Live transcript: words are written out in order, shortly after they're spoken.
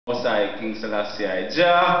Most High, King Selassie,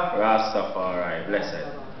 Jah, Rastafari, blessed.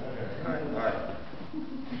 Alright.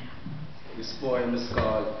 This poem is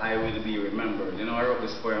called I Will Be Remembered. You know, I wrote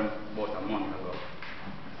this poem about a month ago.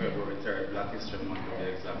 February 3rd, Black History Month to be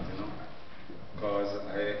exact, you know. Because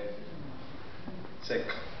I checked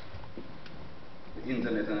the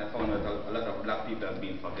internet and I found out a lot of black people have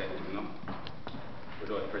been forgotten, you know.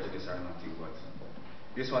 Without prejudice or nothing, but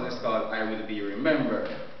this one is called I Will Be Remembered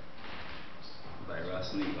by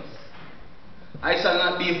Ras Negus. I shall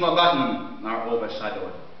not be forgotten nor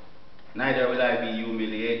overshadowed, neither will I be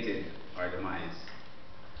humiliated or demised.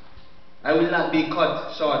 I will not be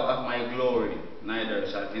cut short of my glory, neither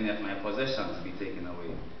shall any of my possessions be taken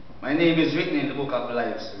away. My name is written in the book of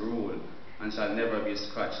life's rule, and shall never be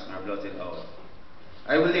scratched nor blotted out.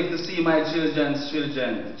 I will live to see my children's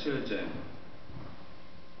children.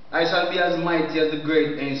 I shall be as mighty as the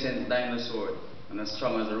great ancient dinosaur, and as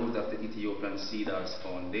strong as the root of the Ethiopian cedar's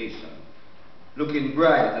foundation, looking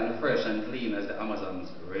bright and fresh and clean as the Amazon's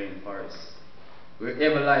rainforest.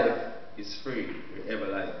 Wherever life is free, wherever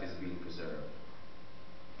life is being preserved.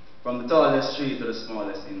 From the tallest tree to the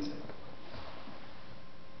smallest insect.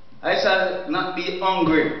 I shall not be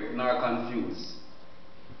hungry nor confused.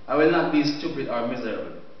 I will not be stupid or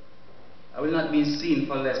miserable. I will not be seen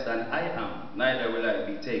for less than I am, neither will I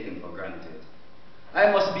be taken for granted. I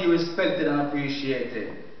must be respected and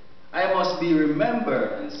appreciated. I must be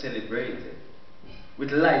remembered and celebrated.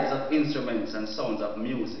 With lights of instruments and sounds of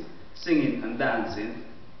music, singing and dancing,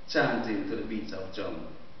 chanting to the beats of drum.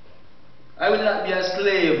 I will not be a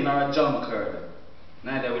slave nor a drunkard,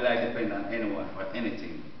 neither will I depend on anyone for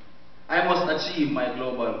anything. I must achieve my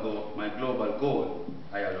global goal,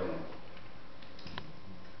 I alone.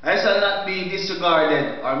 I shall not be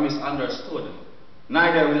disregarded or misunderstood,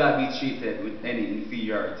 neither will I be treated with any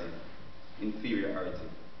inferiority.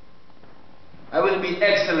 I will be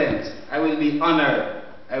excellent, I will be honored,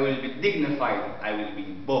 I will be dignified, I will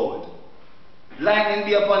be bold. Lightning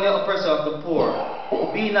be upon the oppressor of the poor.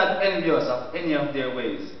 Be not envious of any of their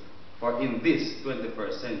ways, for in this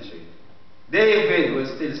 21st century, David will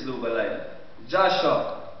still slew Goliath,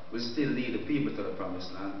 Joshua will still lead the people to the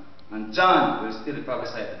promised land, and John will still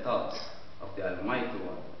prophesy the thoughts of the Almighty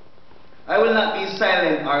One. I will not be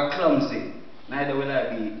silent or clumsy, neither will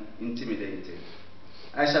I be intimidated.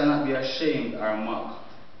 I shall not be ashamed or mocked,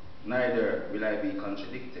 neither will I be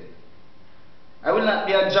contradicted. I will not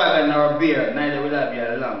be a dragon or a bear, neither will I be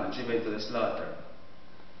a lamb driven to the slaughter.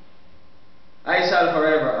 I shall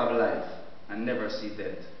forever have life and never see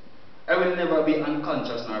death. I will never be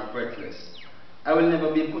unconscious nor breathless. I will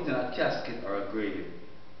never be put in a casket or a grave.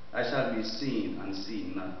 I shall be seen and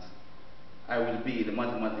seen not. I will be the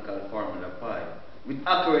mathematical formula pi, with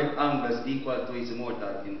accurate angles equal to its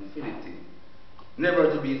immortal infinity, never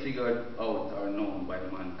to be figured out or known by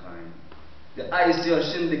mankind. The Ras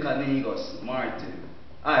Negus Martin,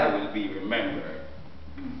 I will be remembered.